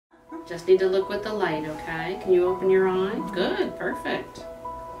Just need to look with the light, okay? Can you open your eye? Good, perfect.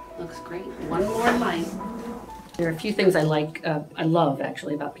 Looks great. One more light. There are a few things I love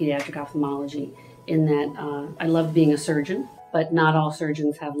actually about pediatric ophthalmology, in that I love being a surgeon, but not all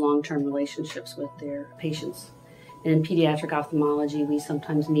surgeons have long-term relationships with their patients. And in pediatric ophthalmology, we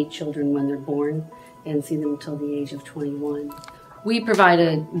sometimes meet children when they're born and see them until the age of 21. We provide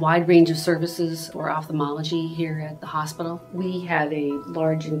a wide range of services for ophthalmology here at the hospital. We have a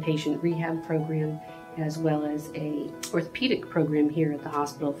large inpatient rehab program as well as an orthopedic program here at the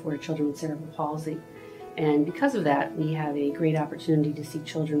hospital for children with cerebral palsy. And because of that, we have a great opportunity to see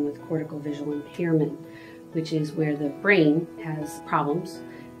children with cortical visual impairment, which is where the brain has problems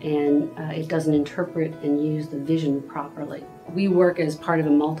and it doesn't interpret and use the vision properly. We work as part of a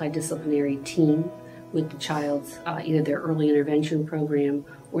multidisciplinary team with the child's either their early intervention program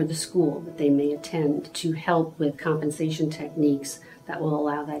or the school that they may attend to help with compensation techniques that will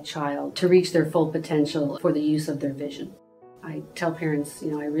allow that child to reach their full potential for the use of their vision. I tell parents,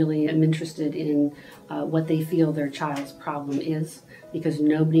 I really am interested in what they feel their child's problem is, because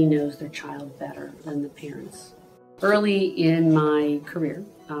nobody knows their child better than the parents. Early in my career,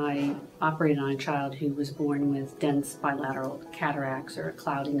 I operated on a child who was born with dense bilateral cataracts, or a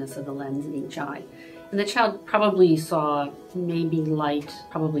cloudiness of the lens in each eye. And the child probably saw maybe light,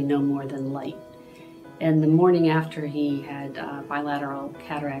 probably no more than light. And the morning after he had bilateral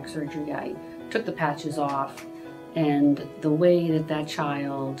cataract surgery, I took the patches off, and the way that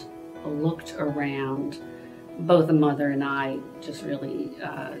child looked around, both the mother and I just really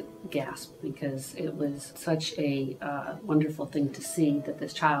gasped, because it was such a wonderful thing to see that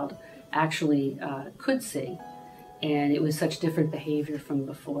this child actually could see, and it was such different behavior from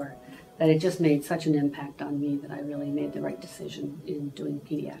before that it just made such an impact on me that I really made the right decision in doing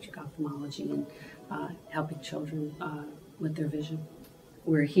pediatric ophthalmology and helping children with their vision.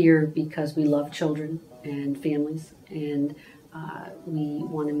 We're here because we love children and families, and we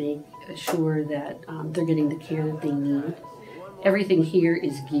want to make sure that they're getting the care that they need. Everything here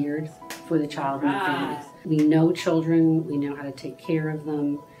is geared for the child and the family. We know children, we know how to take care of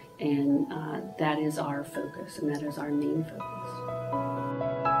them, and that is our focus, and that is our main focus.